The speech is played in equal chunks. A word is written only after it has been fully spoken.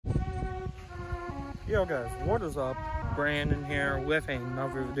Yo guys, what is up? Brandon here with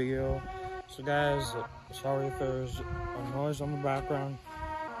another video. So guys, sorry if there's a noise on the background.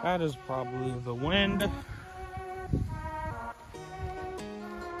 That is probably the wind.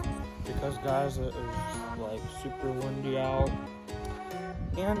 Because guys, it is like super windy out.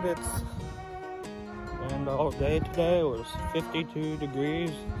 And all day today it was 52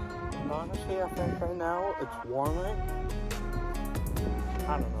 degrees. And honestly, I think right now it's warmer.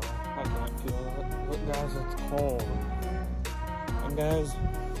 I don't know. I can't feel it. But guys, it's cold. And guys,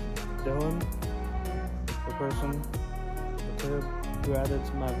 Dylan, the person, the kid who added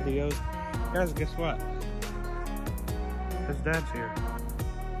to my videos, guys, guess what? His dad's here.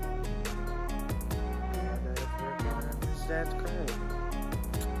 My dad's working and his dad's crying.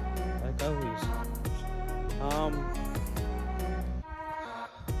 Like always.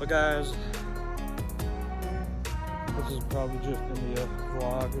 But guys, this is probably just gonna be a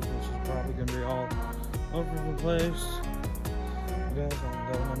vlog. This is probably gonna be all over the place. Guys, I'm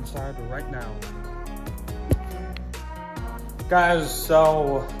going inside right now. Guys,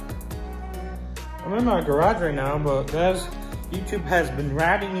 so I'm in my garage right now, but guys, YouTube has been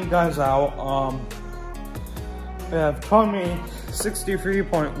ratting you guys out. They have told me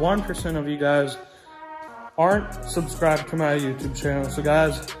 63.1% of you guys aren't subscribed to my YouTube channel. So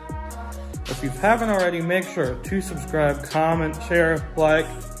guys, if you haven't already, make sure to subscribe, comment, share, like,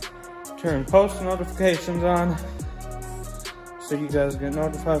 turn post notifications on so you guys get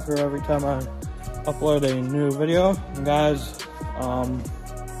notified for every time I upload a new video. And guys,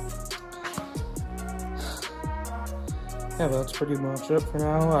 yeah, that's pretty much it for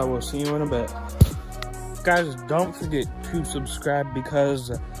now. I will see you in a bit. Guys, don't forget to subscribe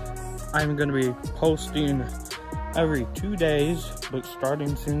because I'm gonna be posting every 2 days, but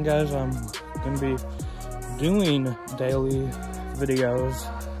starting soon, guys, I'm gonna be doing daily videos.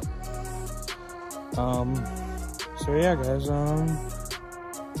 So yeah, guys,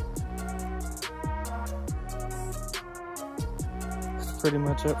 that's pretty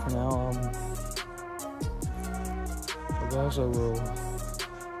much it for now. So guys, I will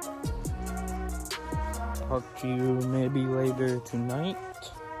talk to you maybe later tonight.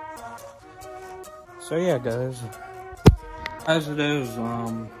 So yeah, guys, as it is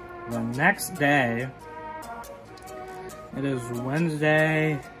the next day, it is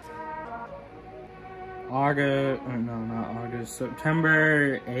Wednesday,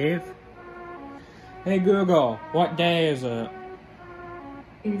 September 8th. Hey Google, what day is it?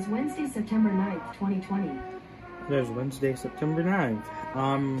 It is Wednesday, September 9th, 2020. It is Wednesday, September 9th.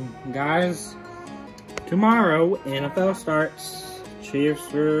 Guys, tomorrow NFL starts. Chiefs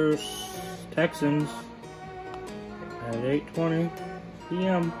versus Texans at 8:20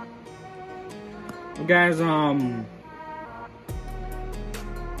 p.m. Well, guys, I'm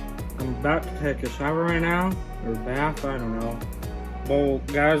about to take a shower right now, or bath, I don't know. Well,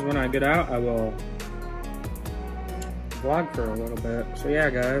 guys, when I get out, I will vlog for a little bit. So yeah,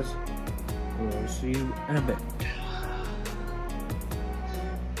 guys, we'll see you in a bit.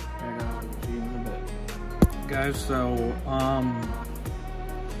 Yeah, guys, we'll see you in a bit. Guys, so,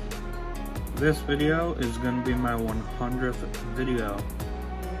 this video is gonna be my 100th video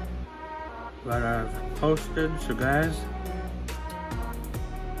that I've posted. So guys,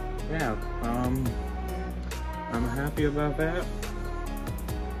 yeah, I'm happy about that.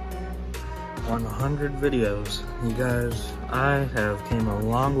 100 videos. You guys, I have came a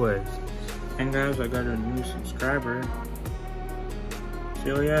long way. And guys, I got a new subscriber.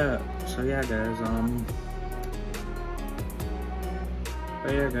 So yeah, guys,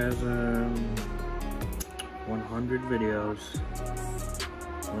 but yeah, guys, 100 videos.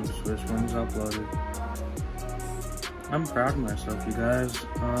 Once this one's uploaded. I'm proud of myself, you guys.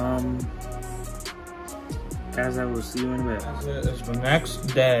 Guys, I will see you in a bit. As it is the next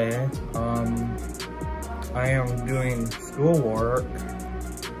day, I am doing schoolwork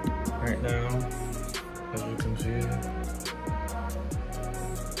right now, as you can see.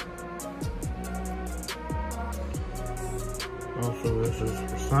 Also, this is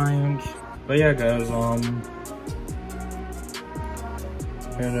for science. But yeah, guys,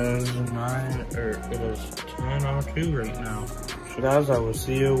 it is 10:02 right now. So guys, I will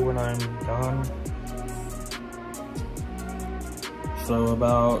see you when I'm done. So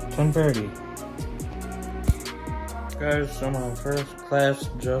about 10:30. Guys, so my first class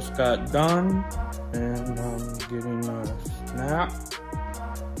just got done, and I'm getting a snap.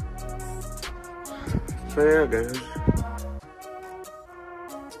 So yeah, guys.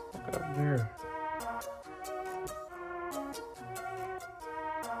 Look up there.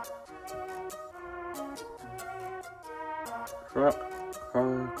 Truck,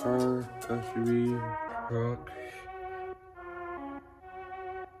 car, car, SUV, truck.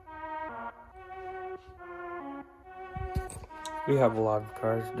 We have a lot of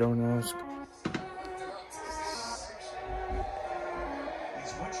cars, don't ask.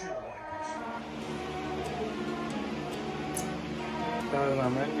 Guys,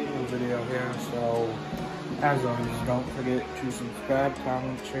 I'm ending the video here, so as always, don't forget to subscribe,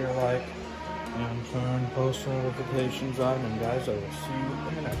 comment, share, like, and turn post notifications on. And guys, I will see you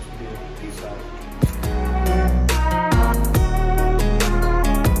in the next video. Peace out.